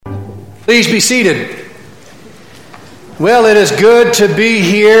Please be seated. Well, it is good to be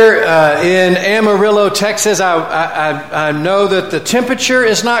here in Amarillo, Texas. I know that the temperature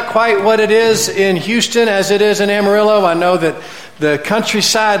is not quite what it is in Houston as it is in Amarillo. I know that the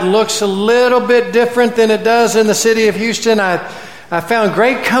countryside looks a little bit different than it does in the city of Houston. I found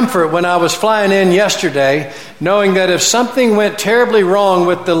great comfort when I was flying in yesterday, knowing that if something went terribly wrong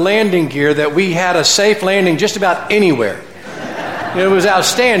with the landing gear, that we had a safe landing just about anywhere. It was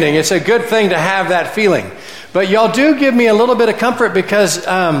outstanding. It's a good thing to have that feeling. But y'all do give me a little bit of comfort because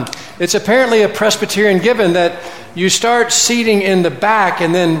it's apparently a Presbyterian given that you start seating in the back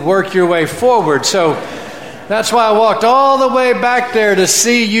and then work your way forward. So that's why I walked all the way back there to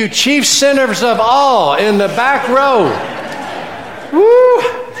see you chief sinners of all in the back row. Woo!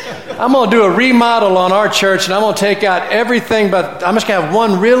 I'm going to do a remodel on our church and I'm going to take out everything, but I'm just going to have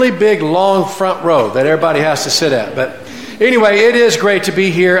one really big long front row that everybody has to sit at. But anyway, it is great to be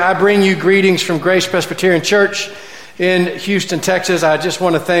here. I bring you greetings from Grace Presbyterian Church in Houston, Texas. I just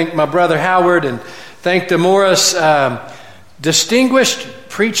want to thank my brother Howard and thank the Morris Distinguished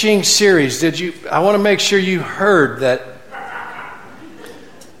Preaching Series. I want to make sure you heard that.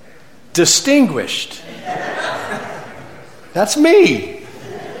 Distinguished. That's me.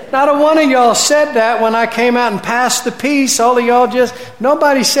 Not a one of y'all said that when I came out and passed the peace. All of y'all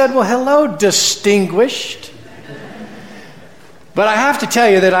nobody said, well, hello, distinguished. But I have to tell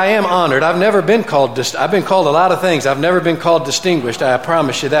you that I am honored. I've never been called, I've been called a lot of things. I've never been called distinguished, I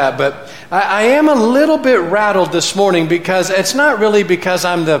promise you that. But I am a little bit rattled this morning because it's not really because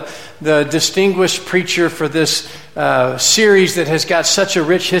I'm the distinguished preacher for this series that has got such a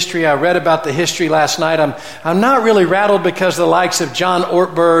rich history. I read about the history last night. I'm not really rattled because the likes of John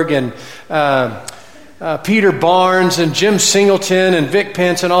Ortberg and Peter Barnes and Jim Singleton and Vic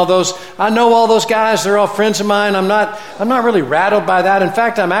Pence and all those. I know all those guys. They're all friends of mine. I'm not really rattled by that. In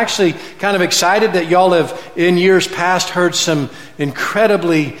fact, I'm actually kind of excited that y'all have in years past heard some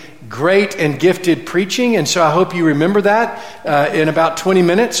incredibly great and gifted preaching. And so I hope you remember that in about 20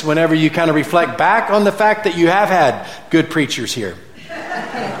 minutes whenever you kind of reflect back on the fact that you have had good preachers here.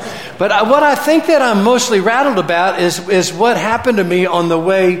 But what I think that I'm mostly rattled about is what happened to me on the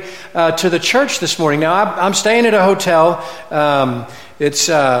way to the church this morning. Now, I'm staying at a hotel. It's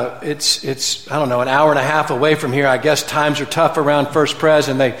I don't know, an hour and a half away from here. I guess times are tough around First Pres,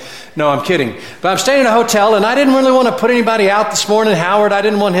 and no, I'm kidding. But I'm staying in a hotel, and I didn't really want to put anybody out this morning. Howard, I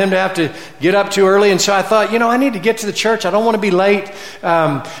didn't want him to have to get up too early, and so I thought, I need to get to the church. I don't want to be late,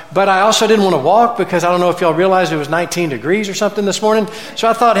 but I also didn't want to walk because I don't know if y'all realized it was 19 degrees or something this morning. So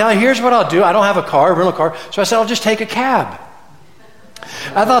I thought, here's what I'll do. I don't have a rental car, so I said, I'll just take a cab.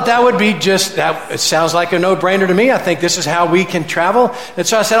 I thought that would be it sounds like a no-brainer to me. I think this is how we can travel. And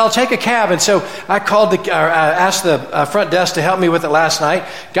so I said, I'll take a cab. And so I asked the front desk to help me with it last night.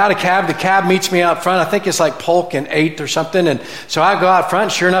 Got a cab. The cab meets me out front. I think it's like Polk and 8th or something. And so I go out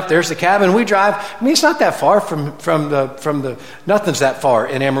front. Sure enough, there's the cab. And we drive. I mean, it's not that far from the nothing's that far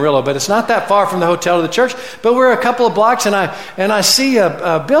in Amarillo, but it's not that far from the hotel to the church. But we're a couple of blocks, and I see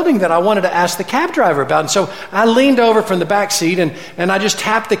a building that I wanted to ask the cab driver about. And so I leaned over from the back seat, and I just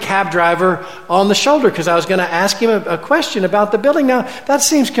tapped the cab driver on the shoulder because I was going to ask him a question about the building. Now, that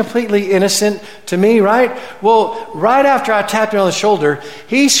seems completely innocent to me, right? Well, right after I tapped him on the shoulder,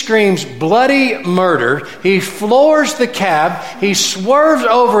 he screams bloody murder. He floors the cab. He swerves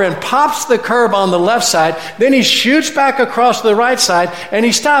over and pops the curb on the left side. Then he shoots back across the right side, and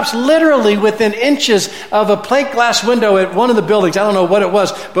he stops literally within inches of a plate glass window at one of the buildings. I don't know what it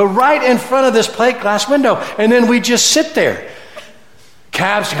was, but right in front of this plate glass window. And then we just sit there.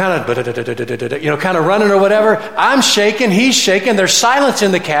 Cab's kind of running or whatever. I'm shaking. He's shaking. There's silence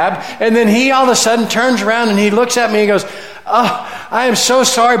in the cab. And then he all of a sudden turns around and he looks at me and goes, "Oh, I am so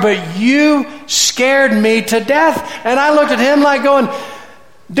sorry, but you scared me to death." And I looked at him like going,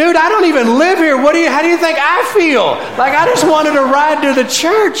 "Dude, I don't even live here. How do you think I feel? Like I just wanted to ride to the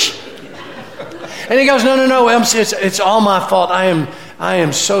church." And he goes, No, it's all my fault. I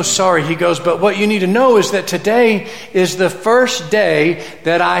am so sorry. He goes, "But what you need to know is that today is the first day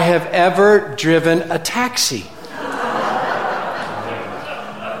that I have ever driven a taxi."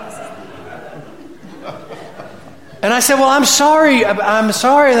 And I said, "Well, I'm sorry. I'm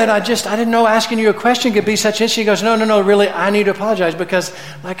sorry that I didn't know asking you a question could be such an issue." He goes, No, really, I need to apologize because,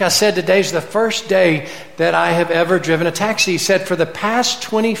 like I said, today's the first day that I have ever driven a taxi. He said, "For the past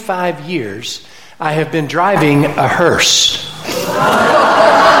 25 years, I have been driving a hearse."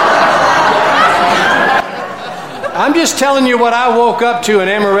 I'm just telling you what I woke up to in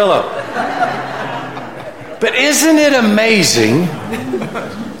Amarillo. But isn't it amazing?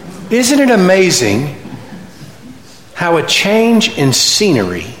 Isn't it amazing how a change in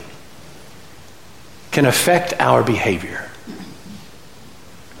scenery can affect our behavior.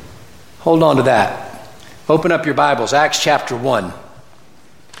 Hold on to that. Open up your Bibles, Acts chapter 1.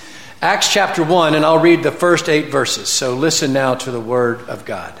 Acts chapter 1, and I'll read the first 8 verses. So listen now to the word of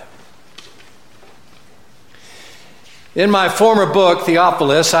God. In my former book,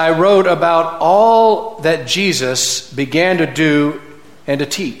 Theophilus, I wrote about all that Jesus began to do and to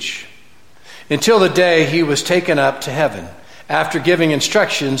teach, until the day he was taken up to heaven, after giving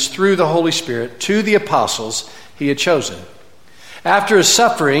instructions through the Holy Spirit to the apostles he had chosen. After his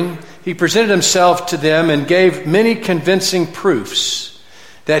suffering, he presented himself to them and gave many convincing proofs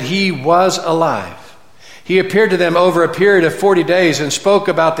that he was alive. He appeared to them over a period of 40 days and spoke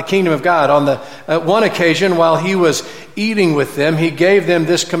about the kingdom of God. On one occasion, while he was eating with them, he gave them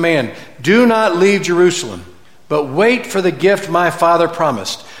this command: "Do not leave Jerusalem, but wait for the gift my Father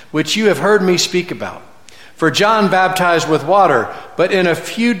promised, which you have heard me speak about. For John baptized with water, but in a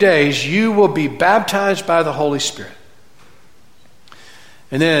few days you will be baptized by the Holy Spirit."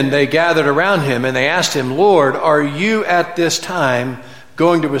 And then they gathered around him and they asked him, "Lord, are you at this time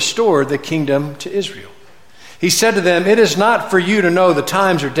going to restore the kingdom to Israel?" He said to them, "It is not for you to know the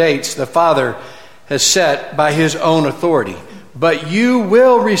times or dates the Father has set by his own authority, but you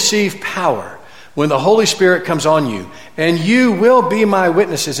will receive power when the Holy Spirit comes on you, and you will be my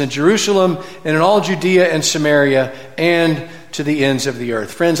witnesses in Jerusalem and in all Judea and Samaria and to the ends of the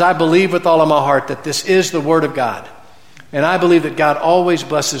earth." Friends, I believe with all of my heart that this is the Word of God, and I believe that God always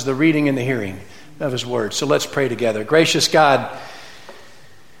blesses the reading and the hearing of his Word. So let's pray together. Gracious God,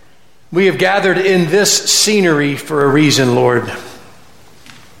 we have gathered in this scenery for a reason, Lord,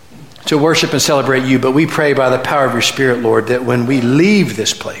 to worship and celebrate you. But we pray by the power of your Spirit, Lord, that when we leave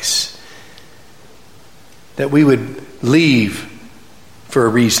this place, that we would leave for a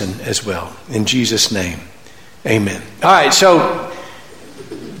reason as well. In Jesus' name, amen. All right, so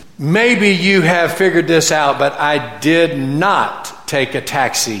maybe you have figured this out, but I did not take a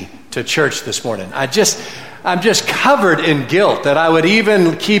taxi to church this morning. I'm just covered in guilt that I would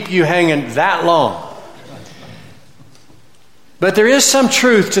even keep you hanging that long. But there is some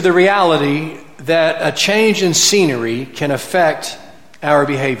truth to the reality that a change in scenery can affect our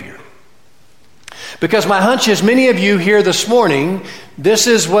behavior. Because my hunch is many of you here this morning, this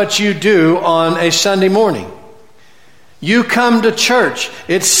is what you do on a Sunday morning. You come to church.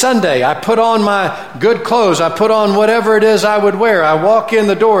 It's Sunday. I put on my good clothes. I put on whatever it is I would wear. I walk in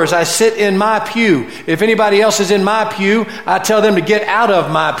the doors. I sit in my pew. If anybody else is in my pew, I tell them to get out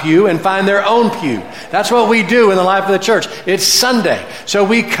of my pew and find their own pew. That's what we do in the life of the church. It's Sunday. So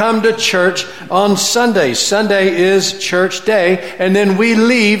we come to church on Sunday. Sunday is church day. And then we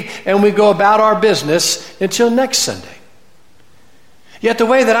leave and we go about our business until next Sunday. Yet the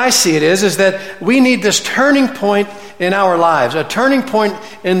way that I see it is that we need this turning point in our lives, a turning point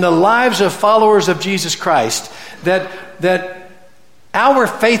in the lives of followers of Jesus Christ, that our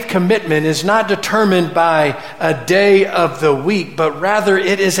faith commitment is not determined by a day of the week, but rather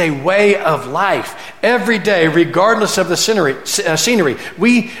it is a way of life. Every day, regardless of the scenery,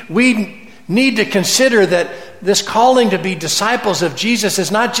 we need to consider that this calling to be disciples of Jesus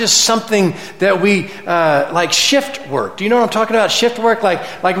is not just something that we like shift work. Do you know what I'm talking about? Shift work,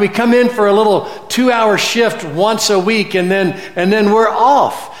 like we come in for a little 2-hour shift once a week, and then we're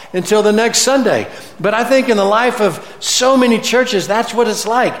off until the next Sunday. But I think in the life of so many churches, that's what it's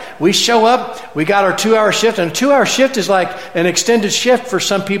like. We show up, we got our 2-hour shift, and a 2-hour shift is like an extended shift for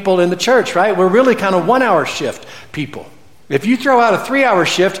some people in the church, right? We're really kind of 1-hour shift people. If you throw out a 3-hour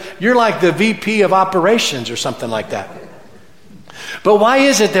shift, you're like the VP of operations or something like that. But why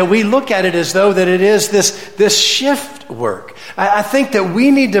is it that we look at it as though that it is this shift work? I think that we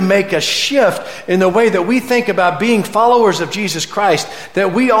need to make a shift in the way that we think about being followers of Jesus Christ,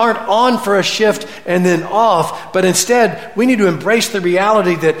 that we aren't on for a shift and then off, but instead we need to embrace the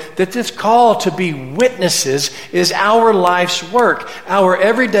reality that this call to be witnesses is our life's work. Our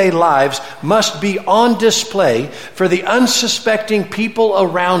everyday lives must be on display for the unsuspecting people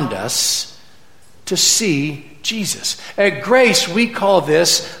around us to see Jesus. At Grace, we call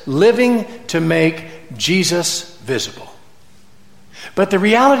this living to make Jesus visible. But the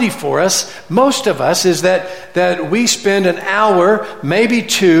reality for us, most of us, is that we spend an hour, maybe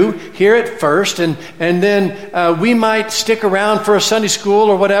 2, here at First, and then we might stick around for a Sunday school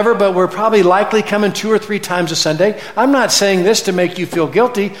or whatever, but we're probably likely coming 2 or 3 times a Sunday. I'm not saying this to make you feel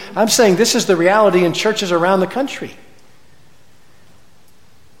guilty. I'm saying this is the reality in churches around the country.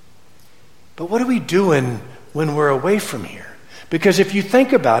 But what are we doing when we're away from here? Because if you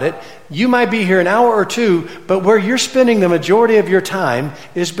think about it, you might be here an hour or 2, but where you're spending the majority of your time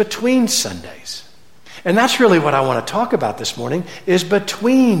is between Sundays. And that's really what I want to talk about this morning, is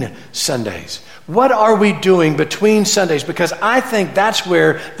between Sundays. What are we doing between Sundays? Because I think that's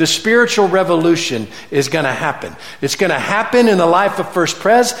where the spiritual revolution is going to happen. It's going to happen in the life of First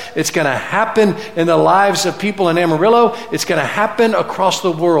Pres. It's going to happen in the lives of people in Amarillo. It's going to happen across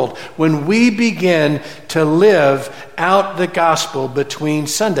the world when we begin to live out the gospel between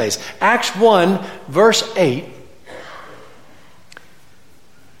Sundays. Acts 1, verse 8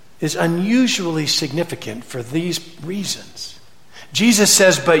 is unusually significant for these reasons. Jesus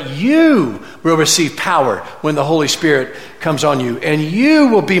says, but you will receive power when the Holy Spirit comes on you, and you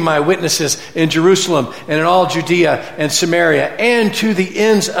will be my witnesses in Jerusalem and in all Judea and Samaria and to the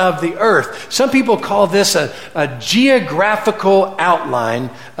ends of the earth. Some people call this a geographical outline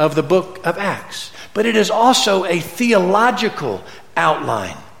of the book of Acts, but it is also a theological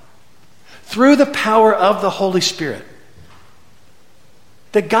outline. Through the power of the Holy Spirit,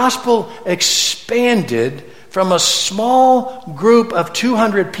 the gospel expanded from a small group of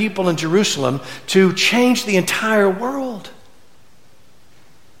 200 people in Jerusalem to change the entire world.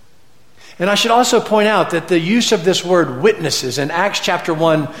 And I should also point out that the use of this word witnesses in Acts chapter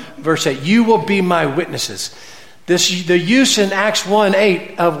 1, verse 8, you will be my witnesses. The use in Acts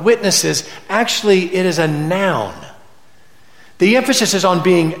 1:8 of witnesses, actually it is a noun. The emphasis is on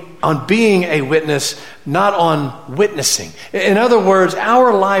being a witness, not on witnessing. In other words,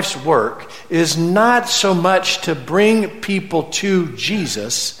 our life's work is not so much to bring people to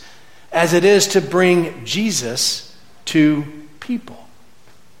Jesus as it is to bring Jesus to people.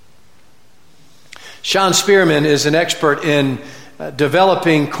 Sean Spearman is an expert in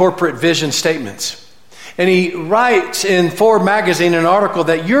developing corporate vision statements. And he writes in Forbes magazine an article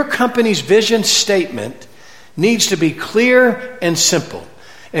that your company's vision statement needs to be clear and simple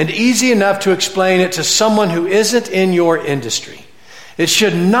and easy enough to explain it to someone who isn't in your industry. It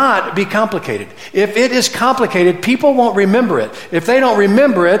should not be complicated. If it is complicated, people won't remember it. If they don't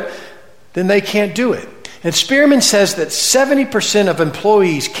remember it, then they can't do it. And Spearman says that 70% of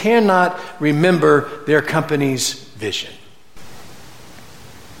employees cannot remember their company's vision.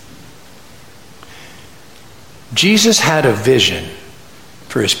 Jesus had a vision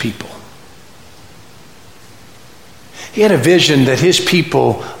for his people. He had a vision that his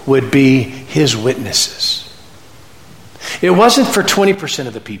people would be his witnesses. It wasn't for 20%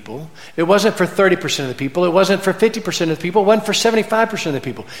 of the people. It wasn't for 30% of the people. It wasn't for 50% of the people. It wasn't for 75% of the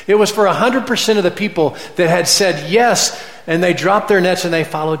people. It was for 100% of the people that had said yes, and they dropped their nets and they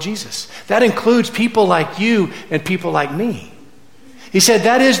followed Jesus. That includes people like you and people like me. He said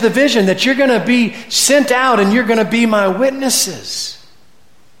that is the vision, that you're going to be sent out and you're going to be my witnesses.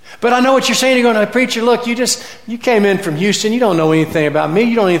 But I know what you're saying. You're going, preacher, look, you came in from Houston. You don't know anything about me.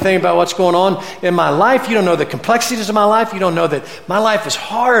 You don't know anything about what's going on in my life. You don't know the complexities of my life. You don't know that my life is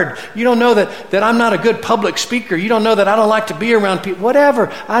hard. You don't know that I'm not a good public speaker. You don't know that I don't like to be around people.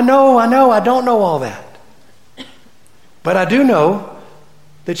 Whatever. I know. I don't know all that. But I do know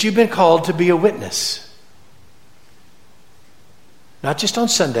that you've been called to be a witness. Not just on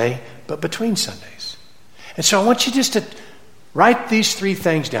Sunday, but between Sundays. And so I want you just to write these 3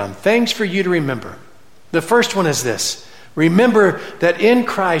 things down. Things for you to remember. The first one is this. Remember that in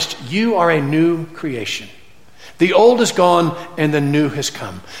Christ you are a new creation. The old is gone and the new has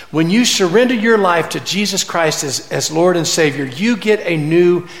come. When you surrender your life to Jesus Christ as Lord and Savior, you get a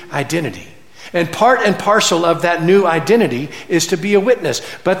new identity. And part and parcel of that new identity is to be a witness.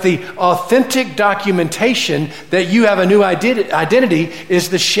 But the authentic documentation that you have a new identity is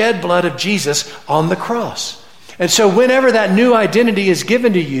the shed blood of Jesus on the cross. And so whenever that new identity is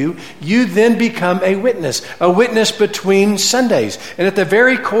given to you, you then become a witness between Sundays. And at the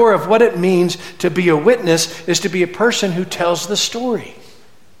very core of what it means to be a witness is to be a person who tells the story.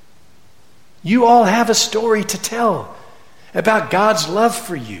 You all have a story to tell about God's love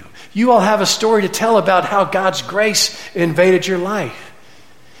for you. You all have a story to tell about how God's grace invaded your life.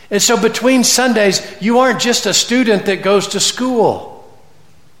 And so between Sundays, you aren't just a student that goes to school,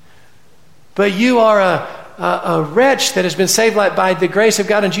 but you are a wretch that has been saved by the grace of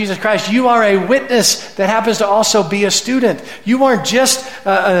God in Jesus Christ. You are a witness that happens to also be a student. You aren't just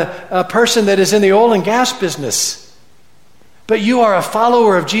a person that is in the oil and gas business, but you are a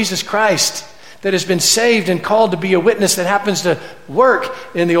follower of Jesus Christ that has been saved and called to be a witness that happens to work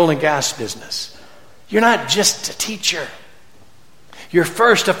in the oil and gas business. You're not just a teacher. You're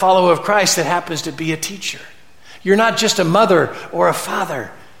first a follower of Christ that happens to be a teacher. You're not just a mother or a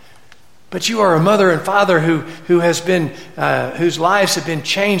father, but you are a mother and father whose lives have been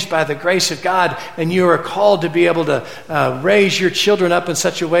changed by the grace of God, and you are called to be able to raise your children up in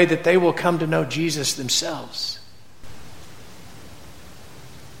such a way that they will come to know Jesus themselves.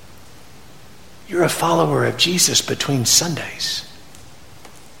 You're a follower of Jesus between Sundays.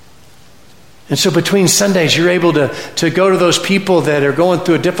 And so between Sundays, you're able to go to those people that are going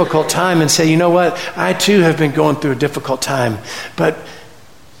through a difficult time and say, you know what, I too have been going through a difficult time. But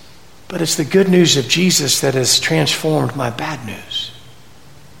it's the good news of Jesus that has transformed my bad news.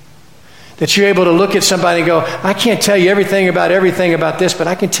 That you're able to look at somebody and go, I can't tell you everything about this, but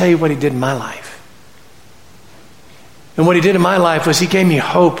I can tell you what he did in my life. And what he did in my life was he gave me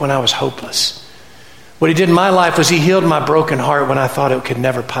hope when I was hopeless. What he did in my life was he healed my broken heart when I thought it could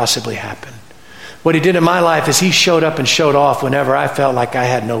never possibly happen. What he did in my life is he showed up and showed off whenever I felt like I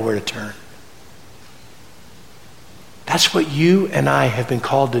had nowhere to turn. That's what you and I have been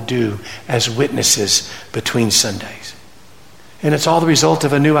called to do as witnesses between Sundays. And it's all the result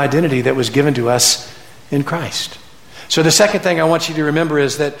of a new identity that was given to us in Christ. So the second thing I want you to remember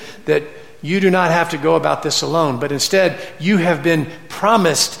is that you do not have to go about this alone, but instead you have been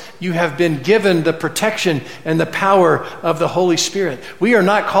promised, you have been given the protection and the power of the Holy Spirit. We are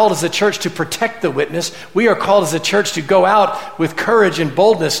not called as a church to protect the witness. We are called as a church to go out with courage and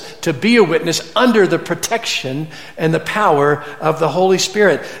boldness to be a witness under the protection and the power of the Holy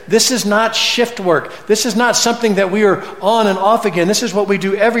Spirit. This is not shift work. This is not something that we are on and off again. This is what we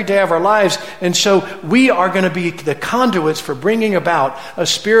do every day of our lives. And so we are going to be the conduits for bringing about a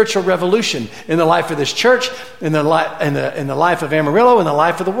spiritual revolution in the life of this church, in the life of Amarillo, in the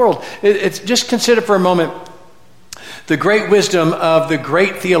life of the world. It's just consider for a moment the great wisdom of the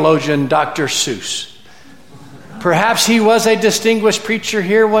great theologian Dr. Seuss. Perhaps he was a distinguished preacher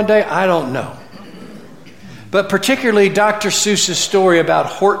here one day. I don't know. But particularly Dr. Seuss's story about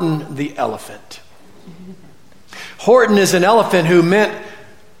Horton the elephant. Horton is an elephant who meant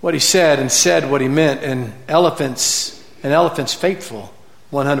what he said and said what he meant, and elephant's faithful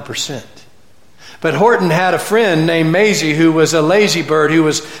 100%. But Horton had a friend named Maisie who was a lazy bird who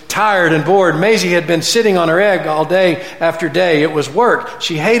was tired and bored. Maisie had been sitting on her egg all day after day. It was work.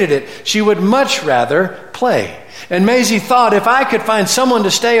 She hated it. She would much rather play. And Maisie thought, if I could find someone to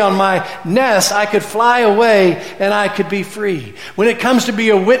stay on my nest, I could fly away and I could be free. When it comes to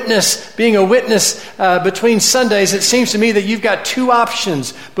being a witness between Sundays, it seems to me that you've got two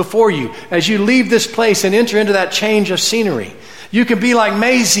options before you as you leave this place and enter into that change of scenery. You can be like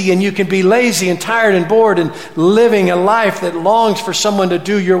Maisie and you can be lazy and tired and bored and living a life that longs for someone to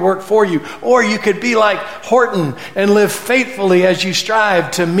do your work for you. Or you could be like Horton and live faithfully as you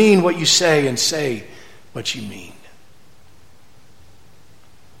strive to mean what you say and say what you mean.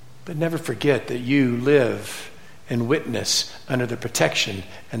 But never forget that you live and witness under the protection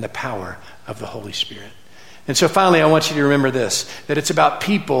and the power of the Holy Spirit. And so finally, I want you to remember this, that it's about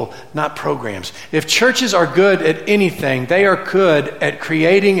people, not programs. If churches are good at anything, they are good at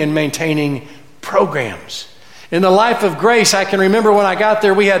creating and maintaining programs. In the life of Grace, I can remember when I got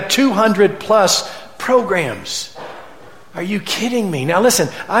there, we had 200 plus programs. Are you kidding me? Now listen,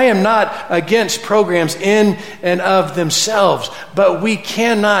 I am not against programs in and of themselves, but we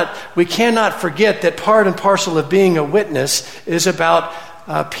cannot forget that part and parcel of being a witness is about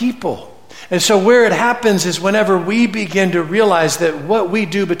people. And so where it happens is whenever we begin to realize that what we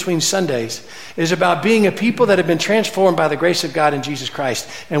do between Sundays is about being a people that have been transformed by the grace of God in Jesus Christ,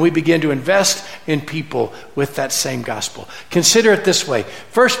 and we begin to invest in people with that same gospel. Consider it this way.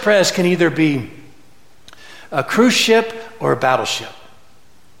 First Pres can either be a cruise ship or a battleship.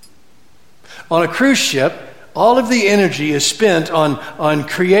 On a cruise ship, all of the energy is spent on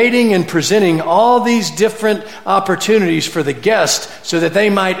creating and presenting all these different opportunities for the guest so that they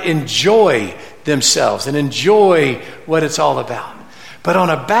might enjoy themselves and enjoy what it's all about. But on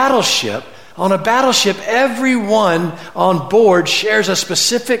a battleship, everyone on board shares a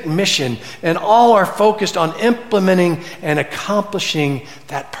specific mission, and all are focused on implementing and accomplishing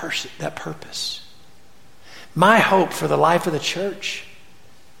that purpose. My hope for the life of the church,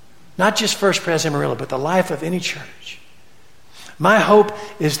 not just First Pres Amarillo, but the life of any church. My hope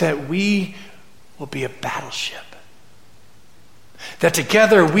is that we will be a battleship. That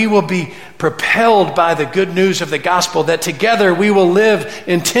together we will be propelled by the good news of the gospel. That together we will live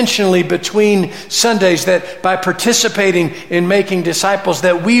intentionally between Sundays. That by participating in making disciples,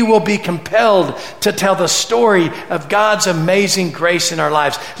 that we will be compelled to tell the story of God's amazing grace in our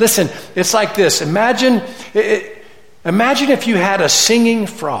lives. Listen, it's like this. Imagine if you had a singing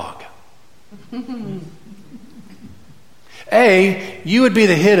frog. You would be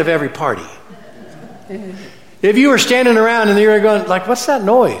the hit of every party. If you were standing around and you were going, like, what's that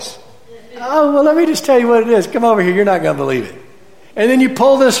noise? Oh, well, let me just tell you what it is. Come over here. You're not going to believe it. And then you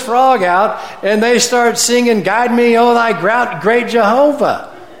pull this frog out and they start singing, "Guide me, O thy great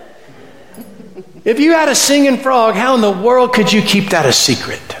Jehovah." If you had a singing frog, how in the world could you keep that a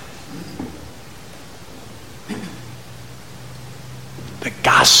secret? The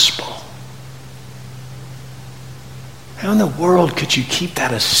gospel How in the world could you keep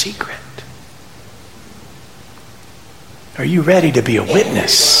that a secret? Are you ready to be a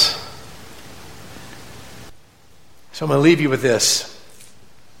witness? So I'm going to leave you with this.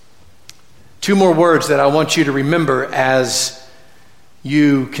 2 more words that I want you to remember as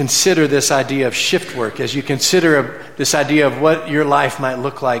you consider this idea of shift work, as you consider this idea of what your life might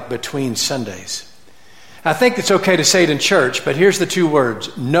look like between Sundays. I think it's okay to say it in church, but here's the 2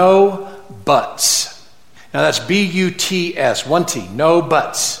 words: no buts. Now that's B-U-T-S, 1 T, no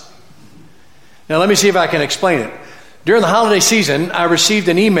buts. Now let me see if I can explain it. During the holiday season, I received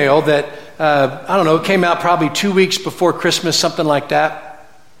an email that, it came out probably 2 weeks before Christmas, something like that.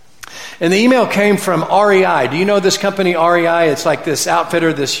 And the email came from REI. Do you know this company, REI? It's like this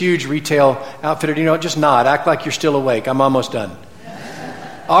outfitter, this huge retail outfitter. Do you know it? Just nod. Act like you're still awake. I'm almost done.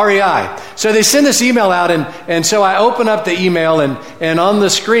 REI. So they send this email out, and so I open up the email, and on the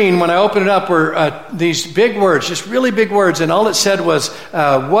screen, when I open it up, were these big words, just really big words, and all it said was,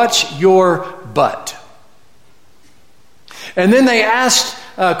 what's your butt? And then they asked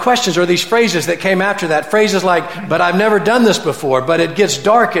questions, or these phrases that came after that. Phrases like, but I've never done this before, but it gets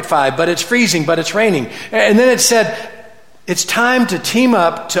dark at 5, but it's freezing, but it's raining. And then it said, it's time to team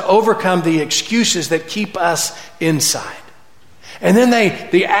up to overcome the excuses that keep us inside. And then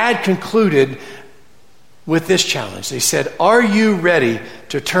the ad concluded with this challenge. They said, are you ready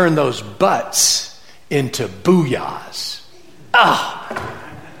to turn those butts into booyahs? Oh,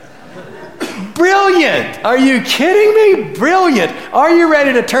 brilliant. Are you kidding me? Brilliant. Are you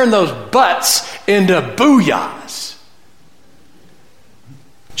ready to turn those butts into booyahs?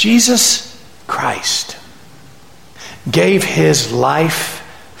 Jesus Christ gave his life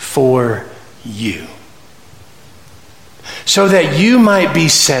for you, so that you might be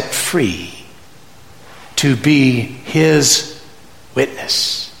set free to be his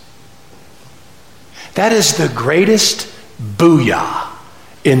witness. That is the greatest booyah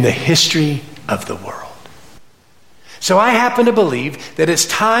in the history of the world. So I happen to believe that it's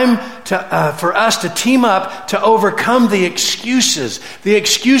time for us to team up to overcome the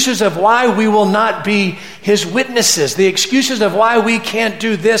excuses of why we will not be his witnesses, the excuses of why we can't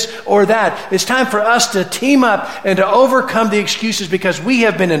do this or that. It's time for us to team up and to overcome the excuses, because we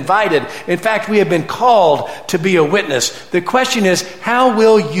have been invited. In fact, we have been called to be a witness. The question is, how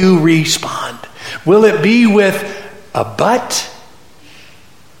will you respond? Will it be with a but,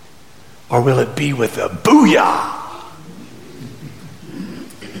 or will it be with a booyah?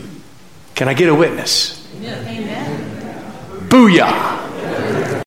 Can I get a witness? Amen. Booyah.